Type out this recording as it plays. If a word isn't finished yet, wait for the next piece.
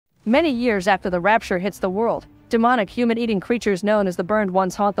Many years after the rapture hits the world, demonic human-eating creatures known as the Burned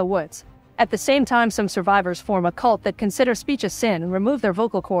Ones haunt the woods. At the same time, some survivors form a cult that consider speech a sin and remove their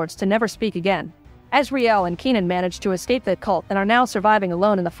vocal cords to never speak again. Azriel and Keenan manage to escape that cult and are now surviving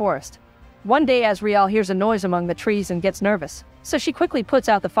alone in the forest. One day Azriel hears a noise among the trees and gets nervous, so she quickly puts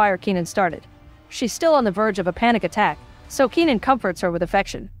out the fire Keenan started. She's still on the verge of a panic attack, so Keenan comforts her with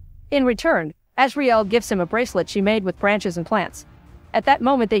affection. In return, Azriel gives him a bracelet she made with branches and plants. At that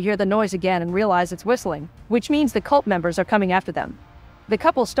moment they hear the noise again and realize it's whistling, which means the cult members are coming after them. The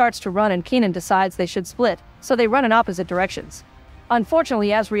couple starts to run and Keenan decides they should split, so they run in opposite directions. Unfortunately,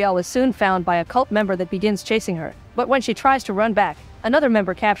 Azriel is soon found by a cult member that begins chasing her, but when she tries to run back, another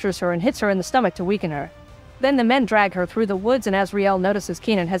member captures her and hits her in the stomach to weaken her. Then the men drag her through the woods and Azriel notices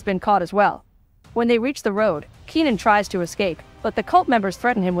Keenan has been caught as well. When they reach the road, Keenan tries to escape, but the cult members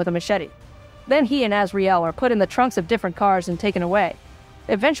threaten him with a machete. Then he and Azriel are put in the trunks of different cars and taken away.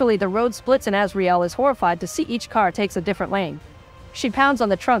 Eventually the road splits and Azriel is horrified to see each car takes a different lane. She pounds on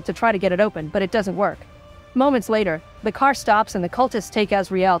the trunk to try to get it open, but it doesn't work. Moments later, the car stops and the cultists take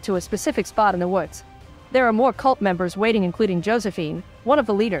Azriel to a specific spot in the woods. There are more cult members waiting, including Josephine, one of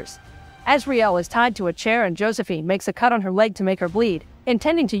the leaders. Azriel is tied to a chair and Josephine makes a cut on her leg to make her bleed,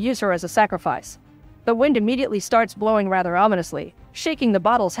 intending to use her as a sacrifice. The wind immediately starts blowing rather ominously, shaking the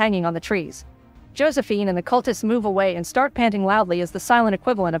bottles hanging on the trees. Josephine and the cultists move away and start panting loudly as the silent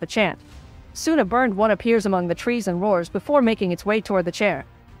equivalent of a chant. Soon a burned one appears among the trees and roars before making its way toward the chair.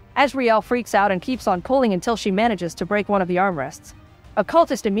 Azriel freaks out and keeps on pulling until she manages to break one of the armrests. A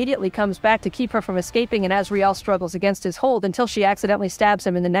cultist immediately comes back to keep her from escaping and Azriel struggles against his hold until she accidentally stabs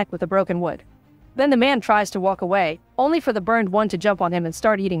him in the neck with a broken wood. Then the man tries to walk away, only for the burned one to jump on him and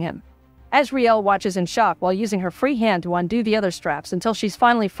start eating him. Azriel watches in shock while using her free hand to undo the other straps until she's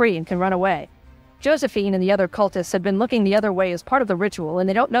finally free and can run away. Josephine and the other cultists had been looking the other way as part of the ritual and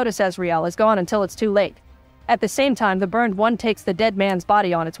they don't notice Azriel is gone until it's too late. At the same time, the burned one takes the dead man's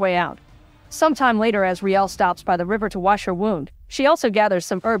body on its way out. Sometime later, Azriel stops by the river to wash her wound. She also gathers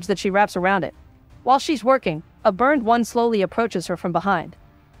some herbs that she wraps around it. While she's working, a burned one slowly approaches her from behind.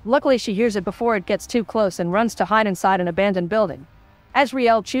 Luckily, she hears it before it gets too close and runs to hide inside an abandoned building.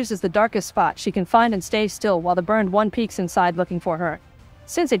 Azriel chooses the darkest spot she can find and stays still while the burned one peeks inside looking for her.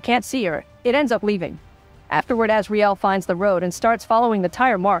 Since it can't see her, it ends up leaving. Afterward, Azriel finds the road and starts following the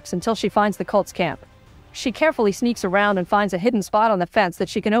tire marks until she finds the cult's camp. She carefully sneaks around and finds a hidden spot on the fence that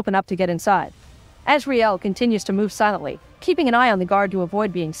she can open up to get inside. Azriel continues to move silently, keeping an eye on the guard to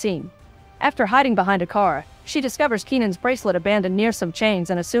avoid being seen. After hiding behind a car, she discovers Keenan's bracelet abandoned near some chains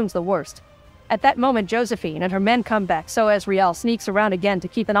and assumes the worst. At that moment, Josephine and her men come back, so Azriel sneaks around again to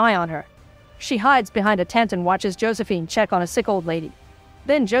keep an eye on her. She hides behind a tent and watches Josephine check on a sick old lady.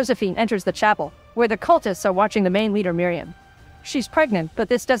 Then Josephine enters the chapel, where the cultists are watching the main leader, Miriam. She's pregnant, but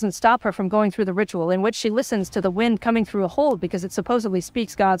this doesn't stop her from going through the ritual in which she listens to the wind coming through a hole because it supposedly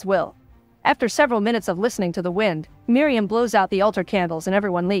speaks God's will. After several minutes of listening to the wind, Miriam blows out the altar candles and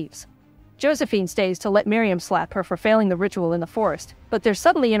everyone leaves. Josephine stays to let Miriam slap her for failing the ritual in the forest, but they're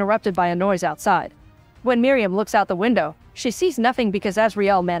suddenly interrupted by a noise outside. When Miriam looks out the window, she sees nothing because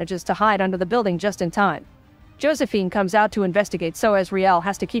Azriel manages to hide under the building just in time. Josephine comes out to investigate, so Azriel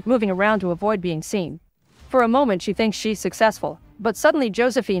has to keep moving around to avoid being seen. For a moment she thinks she's successful, but suddenly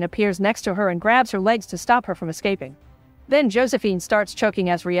Josephine appears next to her and grabs her legs to stop her from escaping. Then Josephine starts choking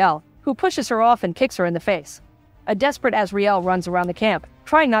Azriel, who pushes her off and kicks her in the face. A desperate Azriel runs around the camp,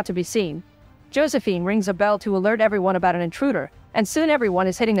 trying not to be seen. Josephine rings a bell to alert everyone about an intruder, and soon everyone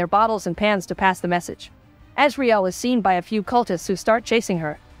is hitting their bottles and pans to pass the message. Azriel is seen by a few cultists who start chasing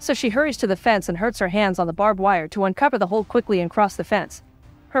her, so she hurries to the fence and hurts her hands on the barbed wire to uncover the hole quickly and cross the fence.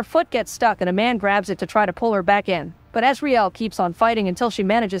 Her foot gets stuck and a man grabs it to try to pull her back in, but Azriel keeps on fighting until she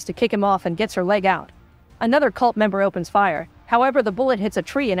manages to kick him off and gets her leg out. Another cult member opens fire, however the bullet hits a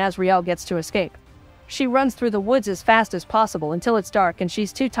tree and Azriel gets to escape. She runs through the woods as fast as possible until it's dark and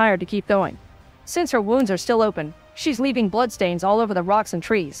she's too tired to keep going. Since her wounds are still open, she's leaving bloodstains all over the rocks and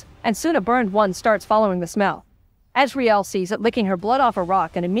trees, and soon a burned one starts following the smell. Azriel sees it licking her blood off a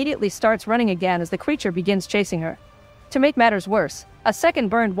rock and immediately starts running again as the creature begins chasing her. To make matters worse, a second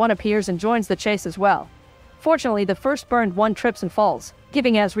burned one appears and joins the chase as well. Fortunately, the first burned one trips and falls,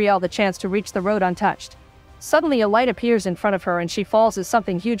 giving Azriel the chance to reach the road untouched. Suddenly a light appears in front of her and she falls as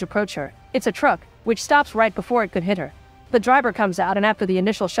something huge approaches her. It's a truck, which stops right before it could hit her. The driver comes out and after the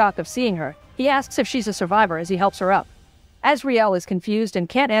initial shock of seeing her, he asks if she's a survivor as he helps her up. Azriel is confused and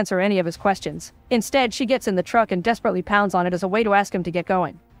can't answer any of his questions. Instead, she gets in the truck and desperately pounds on it as a way to ask him to get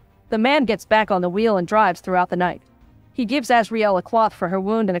going. The man gets back on the wheel and drives throughout the night. He gives Azriel a cloth for her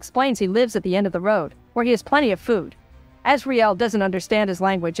wound and explains he lives at the end of the road, where he has plenty of food. Azriel doesn't understand his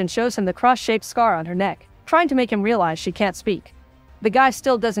language and shows him the cross-shaped scar on her neck, trying to make him realize she can't speak. The guy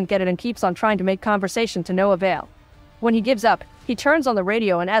still doesn't get it and keeps on trying to make conversation to no avail. When he gives up, he turns on the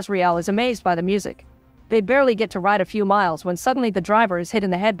radio and Azriel is amazed by the music. They barely get to ride a few miles when suddenly the driver is hit in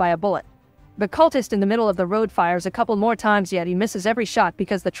the head by a bullet. The cultist in the middle of the road fires a couple more times, yet he misses every shot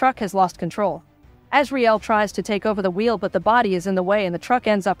because the truck has lost control. Azriel tries to take over the wheel, but the body is in the way and the truck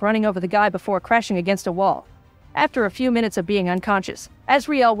ends up running over the guy before crashing against a wall. After a few minutes of being unconscious,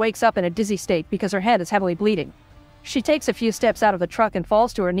 Azriel wakes up in a dizzy state because her head is heavily bleeding. She takes a few steps out of the truck and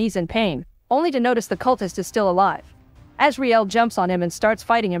falls to her knees in pain, only to notice the cultist is still alive. Azriel jumps on him and starts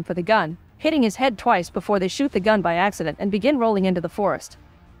fighting him for the gun, hitting his head twice before they shoot the gun by accident and begin rolling into the forest.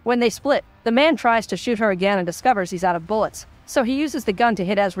 When they split, the man tries to shoot her again and discovers he's out of bullets, so he uses the gun to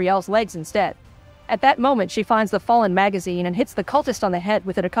hit Azriel's legs instead. At that moment she finds the fallen magazine and hits the cultist on the head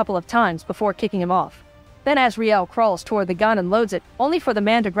with it a couple of times before kicking him off. Then Azriel crawls toward the gun and loads it, only for the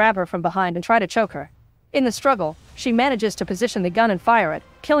man to grab her from behind and try to choke her. In the struggle, she manages to position the gun and fire it,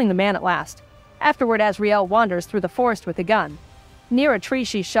 killing the man at last. Afterward, Azriel wanders through the forest with the gun. Near a tree,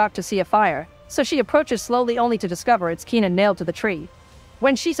 she's shocked to see a fire, so she approaches slowly only to discover it's Keenan nailed to the tree.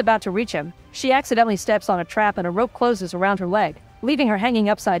 When she's about to reach him, she accidentally steps on a trap and a rope closes around her leg, leaving her hanging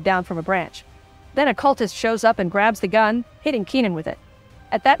upside down from a branch. Then a cultist shows up and grabs the gun, hitting Keenan with it.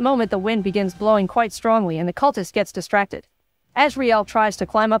 At that moment the wind begins blowing quite strongly and the cultist gets distracted. Azriel tries to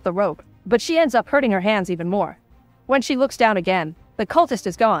climb up the rope, but she ends up hurting her hands even more. When she looks down again, the cultist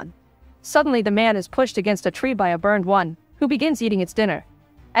is gone. Suddenly the man is pushed against a tree by a burned one, who begins eating its dinner.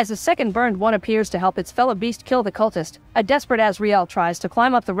 As a second burned one appears to help its fellow beast kill the cultist, a desperate Azriel tries to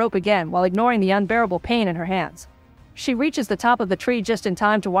climb up the rope again while ignoring the unbearable pain in her hands. She reaches the top of the tree just in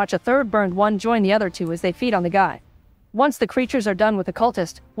time to watch a third burned one join the other two as they feed on the guy. Once the creatures are done with the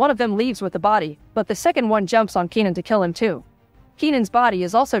cultist, one of them leaves with the body, but the second one jumps on Keenan to kill him too. Keenan's body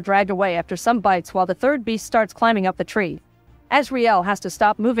is also dragged away after some bites while the third beast starts climbing up the tree. Azriel has to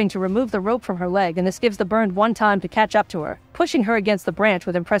stop moving to remove the rope from her leg, and this gives the burned one time to catch up to her, pushing her against the branch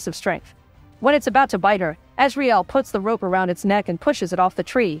with impressive strength. When it's about to bite her, Azriel puts the rope around its neck and pushes it off the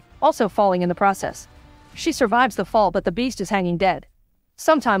tree, also falling in the process. She survives the fall, but the beast is hanging dead.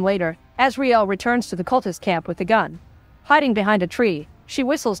 Sometime later, Azriel returns to the cultist camp with the gun. Hiding behind a tree, she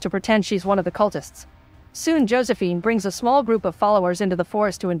whistles to pretend she's one of the cultists. Soon Josephine brings a small group of followers into the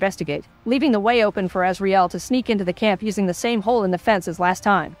forest to investigate, leaving the way open for Azriel to sneak into the camp using the same hole in the fence as last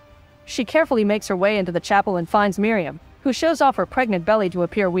time. She carefully makes her way into the chapel and finds Miriam, who shows off her pregnant belly to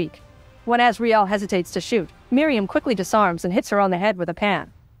appear weak. When Azriel hesitates to shoot, Miriam quickly disarms and hits her on the head with a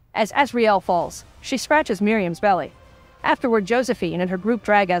pan. As Azriel falls, she scratches Miriam's belly. Afterward, Josephine and her group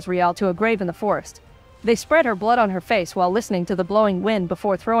drag Azriel to a grave in the forest. They spread her blood on her face while listening to the blowing wind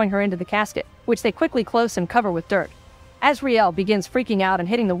before throwing her into the casket, which they quickly close and cover with dirt. Azriel begins freaking out and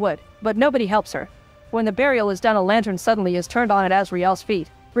hitting the wood, but nobody helps her. When the burial is done, a lantern suddenly is turned on at Azriel's feet,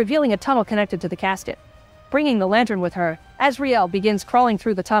 revealing a tunnel connected to the casket. Bringing the lantern with her, Azriel begins crawling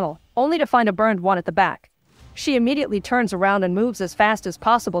through the tunnel, only to find a burned one at the back. She immediately turns around and moves as fast as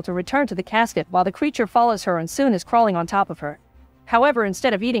possible to return to the casket while the creature follows her and soon is crawling on top of her. However,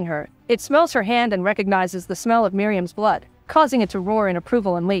 instead of eating her, it smells her hand and recognizes the smell of Miriam's blood, causing it to roar in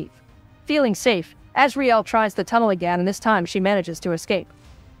approval and leave. Feeling safe, Azriel tries the tunnel again, and this time she manages to escape.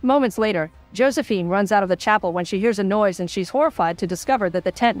 Moments later, Josephine runs out of the chapel when she hears a noise and she's horrified to discover that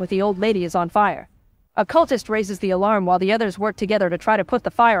the tent with the old lady is on fire. A cultist raises the alarm while the others work together to try to put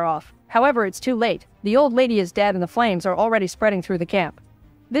the fire off. However, it's too late. The old lady is dead and the flames are already spreading through the camp.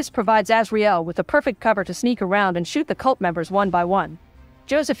 This provides Azriel with the perfect cover to sneak around and shoot the cult members one by one.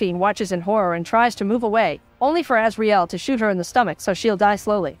 Josephine watches in horror and tries to move away, only for Azriel to shoot her in the stomach so she'll die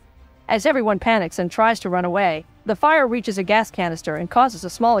slowly. As everyone panics and tries to run away, the fire reaches a gas canister and causes a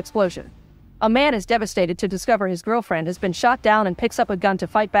small explosion. A man is devastated to discover his girlfriend has been shot down and picks up a gun to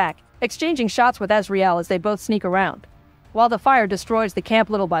fight back, exchanging shots with Azriel as they both sneak around. While the fire destroys the camp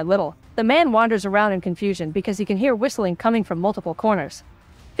little by little, the man wanders around in confusion because he can hear whistling coming from multiple corners.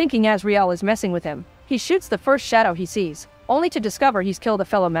 Thinking Azriel is messing with him, he shoots the first shadow he sees, only to discover he's killed a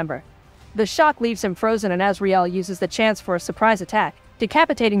fellow member. The shock leaves him frozen and Azriel uses the chance for a surprise attack,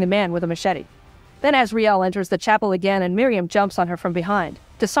 decapitating the man with a machete. Then Azriel enters the chapel again and Miriam jumps on her from behind,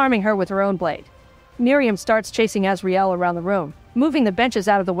 disarming her with her own blade. Miriam starts chasing Azriel around the room, moving the benches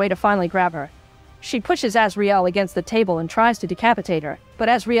out of the way to finally grab her. She pushes Azriel against the table and tries to decapitate her, but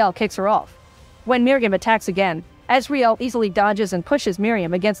Azriel kicks her off. When Miriam attacks again, Azriel easily dodges and pushes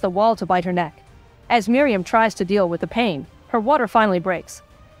Miriam against the wall to bite her neck. As Miriam tries to deal with the pain, her water finally breaks.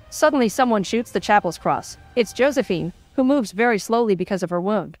 Suddenly someone shoots the chapel's cross. It's Josephine, who moves very slowly because of her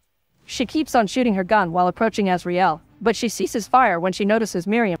wound. She keeps on shooting her gun while approaching Azriel, But she ceases fire when she notices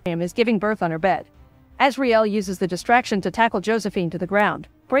Miriam is giving birth on her bed. Azrael uses the distraction to tackle Josephine to the ground,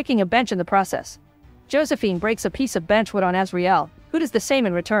 breaking a bench in the process. Josephine breaks a piece of benchwood on Azrael, who does the same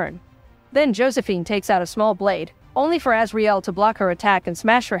in return. Then Josephine takes out a small blade, only for Azrael to block her attack and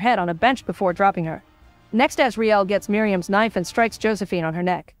smash her head on a bench before dropping her. Next, Azrael gets Miriam's knife and strikes Josephine on her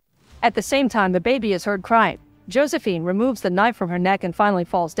neck. At the same time, the baby is heard crying. Josephine removes the knife from her neck and finally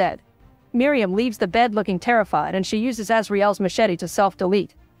falls dead. Miriam leaves the bed looking terrified, and she uses Azrael's machete to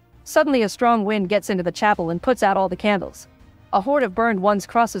self-delete. Suddenly, a strong wind gets into the chapel and puts out all the candles. A horde of burned ones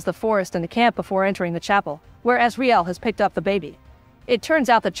crosses the forest and the camp before entering the chapel, where Azrael has picked up the baby. It turns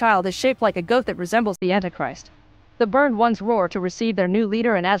out the child is shaped like a goat that resembles the Antichrist. The burned ones roar to receive their new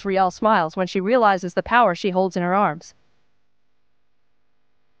leader, and Azrael smiles when she realizes the power she holds in her arms.